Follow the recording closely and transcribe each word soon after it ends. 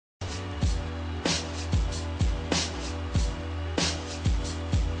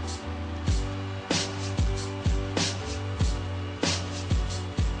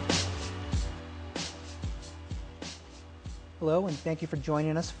Hello, and thank you for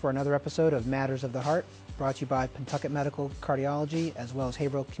joining us for another episode of Matters of the Heart, brought to you by Pentucket Medical Cardiology, as well as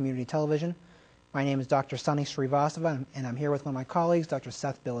Haverhill Community Television. My name is Dr. Srivastava, and I'm here with one of my colleagues, Dr.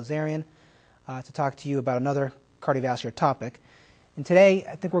 Seth Bilazarian, to talk to you about another cardiovascular topic. And today,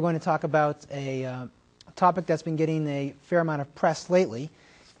 I think we're going to talk about a topic that's been getting a fair amount of press lately.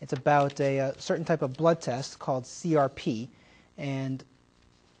 It's about a certain type of blood test called CRP, and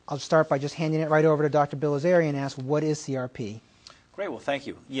I'll start by just handing it right over to Dr. Bilazarian and ask, what is CRP? Great. Well, thank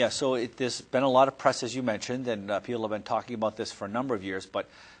you. Yeah, so there's been a lot of press, as you mentioned, and people have been talking about this for a number of years, but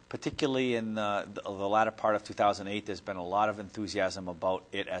particularly in the latter part of 2008, there's been a lot of enthusiasm about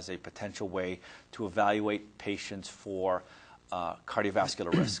it as a potential way to evaluate patients for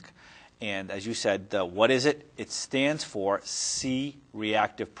cardiovascular risk. And as you said, what is it? It stands for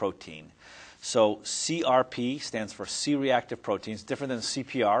C-reactive protein. So CRP stands for C-reactive protein. It's different than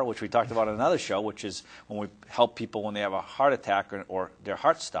CPR, which we talked about in another show, which is when we help people when they have a heart attack or their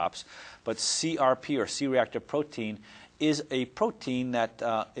heart stops. But CRP, or C-reactive protein, is a protein that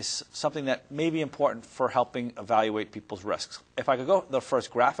is something that may be important for helping evaluate people's risks. If I could go to the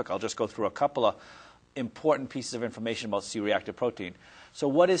first graphic, I'll just go through a couple of important pieces of information about C-reactive protein. So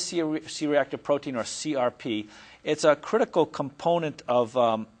what is C-reactive protein, or CRP? It's a critical component of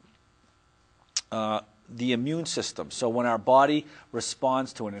the immune system. So when our body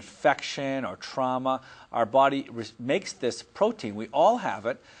responds to an infection or trauma, our body makes this protein. We all have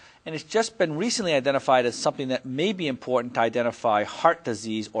it, and it's just been recently identified as something that may be important to identify heart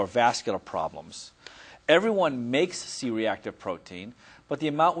disease or vascular problems. Everyone makes C-reactive protein, but the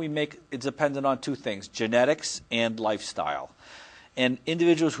amount we make is dependent on two things: genetics and lifestyle. And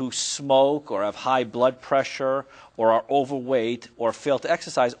individuals who smoke or have high blood pressure or are overweight or fail to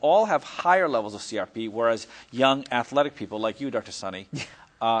exercise all have higher levels of CRP, whereas young athletic people like you, Dr. Sunny,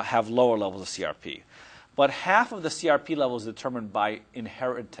 have lower levels of CRP. But half of the CRP level is determined by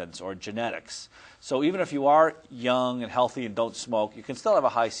inheritance or genetics. So even if you are young and healthy and don't smoke, you can still have a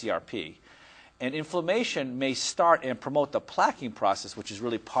high CRP. And inflammation may start and promote the plaquing process, which is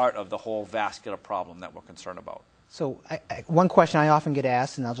really part of the whole vascular problem that we're concerned about. So one question I often get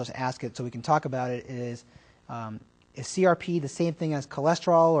asked, and I'll just ask it so we can talk about it, is CRP the same thing as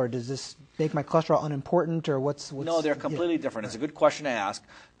cholesterol, or does this make my cholesterol unimportant, or what's No, they're completely different. It's a good question to ask.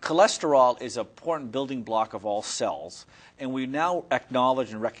 Cholesterol is an important building block of all cells, and we now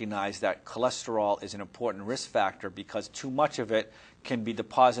acknowledge and recognize that cholesterol is an important risk factor because too much of it can be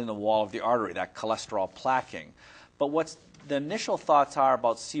deposited in the wall of the artery, that cholesterol plaquing. But what's the initial thoughts are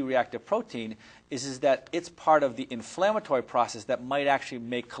about C-reactive protein is that it's part of the inflammatory process that might actually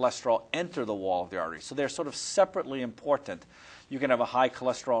make cholesterol enter the wall of the artery. So they're sort of separately important. You can have a high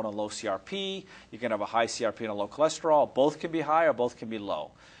cholesterol and a low CRP. You can have a high CRP and a low cholesterol. Both can be high or both can be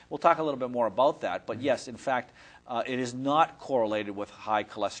low. We'll talk a little bit more about that. But yes, in fact, it is not correlated with high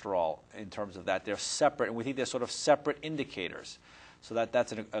cholesterol in terms of that. They're separate, and we think they're sort of separate indicators. So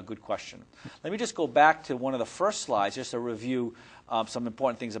that's a good question. Let me just go back to one of the first slides just to review some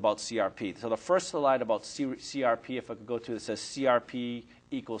important things about CRP. So the first slide about CRP, if I could go to it, says CRP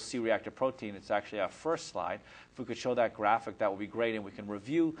equals C-reactive protein. It's actually our first slide. If we could show that graphic, that would be great, and we can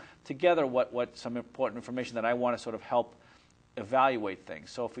review together what some important information that I want to sort of help evaluate things.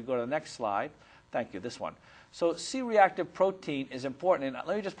 So if we go to the next slide, thank you, this one. So C-reactive protein is important, and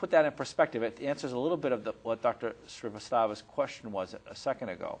let me just put that in perspective. It answers a little bit of what Dr. Srivastava's question was a second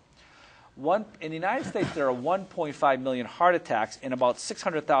ago. In the United States, there are 1.5 million heart attacks and about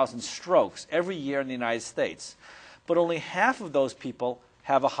 600,000 strokes every year in the United States. But only half of those people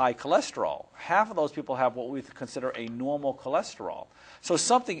have a high cholesterol. Half of those people have what we consider a normal cholesterol. So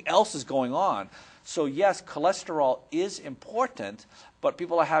something else is going on. So yes, cholesterol is important, but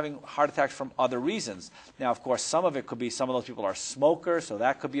people are having heart attacks from other reasons. Now, of course, some of it could be some of those people are smokers, so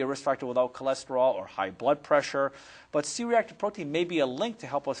that could be a risk factor without cholesterol, or high blood pressure. But C-reactive protein may be a link to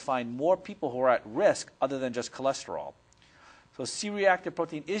help us find more people who are at risk other than just cholesterol. So C-reactive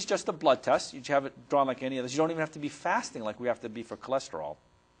protein is just a blood test. You have it drawn like any others. You don't even have to be fasting like we have to be for cholesterol.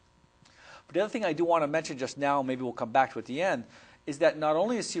 But the other thing I do want to mention just now, maybe we'll come back to at the end, is that not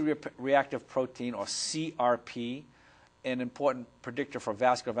only is C-reactive protein, or CRP, an important predictor for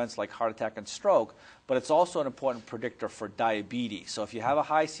vascular events like heart attack and stroke, but it's also an important predictor for diabetes. So if you have a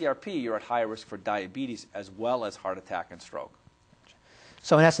high CRP, you're at higher risk for diabetes as well as heart attack and stroke.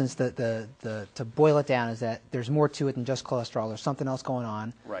 So in essence, to boil it down, is that there's more to it than just cholesterol. There's something else going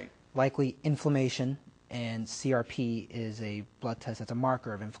on. Right. Likely inflammation, and CRP is a blood test that's a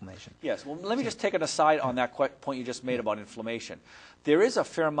marker of inflammation. Yes. Well, let me just take an aside on that point you just made about inflammation. There is a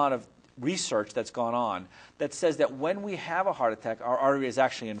fair amount of research that's gone on that says that when we have a heart attack, our artery is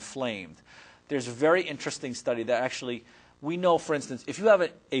actually inflamed. There's a very interesting study that actually We know, for instance, if you have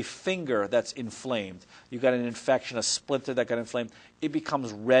a finger that's inflamed, you've got an infection, a splinter that got inflamed, it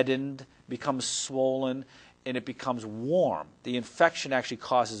becomes reddened, becomes swollen, and it becomes warm. The infection actually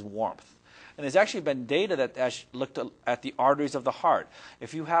causes warmth. And there's actually been data that looked at the arteries of the heart.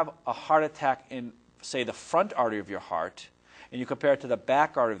 If you have a heart attack in, say, the front artery of your heart, and you compare it to the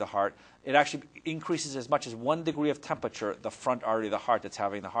back artery of the heart, it actually increases as much as 1 degree of temperature the front artery of the heart that's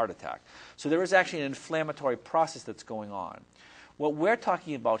having the heart attack. So there is actually an inflammatory process that's going on. What we're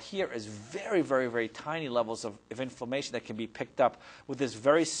talking about here is very, very, very tiny levels of inflammation that can be picked up with this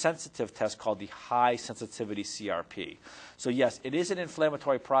very sensitive test called the high sensitivity CRP. So yes, it is an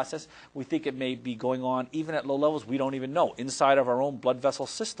inflammatory process. We think it may be going on even at low levels. We don't even know. Inside of our own blood vessel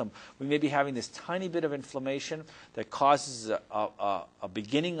system, we may be having this tiny bit of inflammation that causes a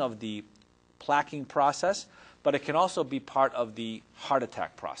beginning of the plaquing process, but it can also be part of the heart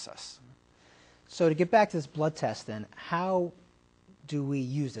attack process. So to get back to this blood test then, how do we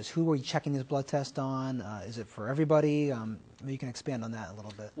use this? Who are you checking this blood test on? Is it for everybody? Maybe you can expand on that a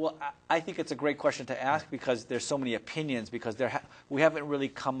little bit. Well, I think it's a great question to ask because there's so many opinions because we haven't really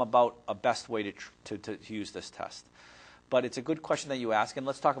come about a best way to use this test. But it's a good question that you ask, and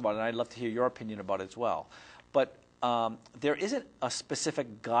let's talk about it, and I'd love to hear your opinion about it as well. But there isn't a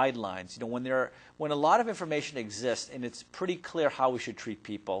specific guidelines. You know, when a lot of information exists and it's pretty clear how we should treat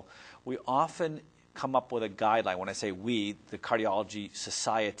people, we often come up with a guideline. When I say we, the cardiology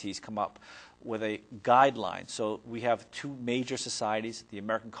societies come up with a guideline. So we have 2 major societies, the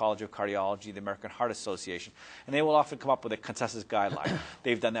American College of Cardiology, the American Heart Association, and they will often come up with a consensus guideline.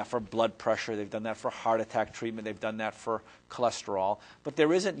 They've done that for blood pressure, they've done that for heart attack treatment, they've done that for cholesterol, but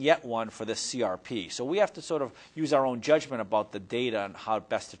there isn't yet one for the CRP. So we have to sort of use our own judgment about the data and how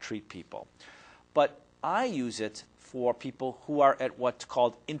best to treat people. But I use it for people who are at what's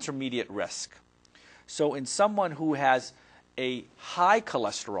called intermediate risk. So in someone who has a high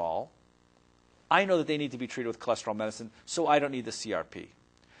cholesterol, I know that they need to be treated with cholesterol medicine, so I don't need the CRP.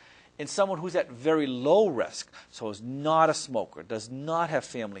 In someone who's at very low risk, so is not a smoker, does not have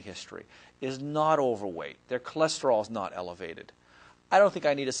family history, is not overweight, their cholesterol is not elevated, I don't think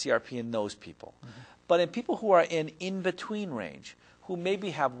I need a CRP in those people. But in people who are in in-between range, who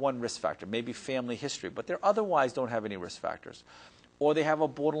maybe have one risk factor, maybe family history, but they otherwise don't have any risk factors, or they have a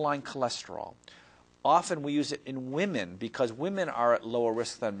borderline cholesterol, often we use it in women because women are at lower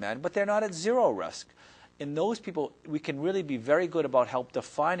risk than men, but they're not at zero risk. In those people, we can really be very good about help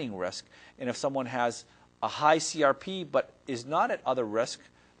defining risk. And if someone has a high CRP but is not at other risk,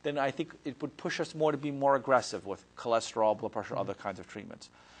 then I think it would push us more to be more aggressive with cholesterol, blood pressure, other kinds of treatments.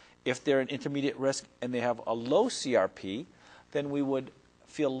 If they're an intermediate risk and they have a low CRP, then we would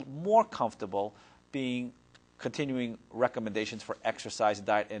feel more comfortable continuing recommendations for exercise and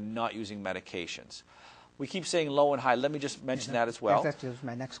diet and not using medications. We keep saying low and high. Let me just mention that as well. That's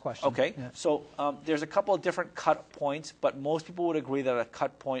my next question. Okay. Yeah. So there's a couple of different cut points, but most people would agree that a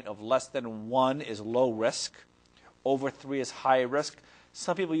cut point of less than 1 is low risk. Over 3 is high risk.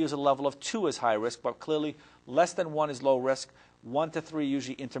 Some people use a level of 2 as high risk, but clearly less than 1 is low risk. 1 to 3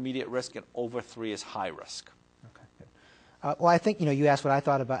 usually intermediate risk, and over 3 is high risk. Well, I think, you asked what I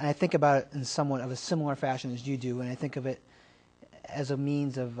thought about, and I think about it in somewhat of a similar fashion as you do, and I think of it as a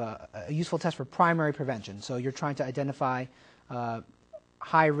means of a useful test for primary prevention. So you're trying to identify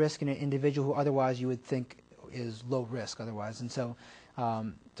high risk in an individual who otherwise you would think is low risk otherwise. And so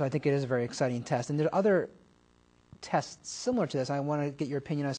I think it is a very exciting test. And there are other tests similar to this. I want to get your opinion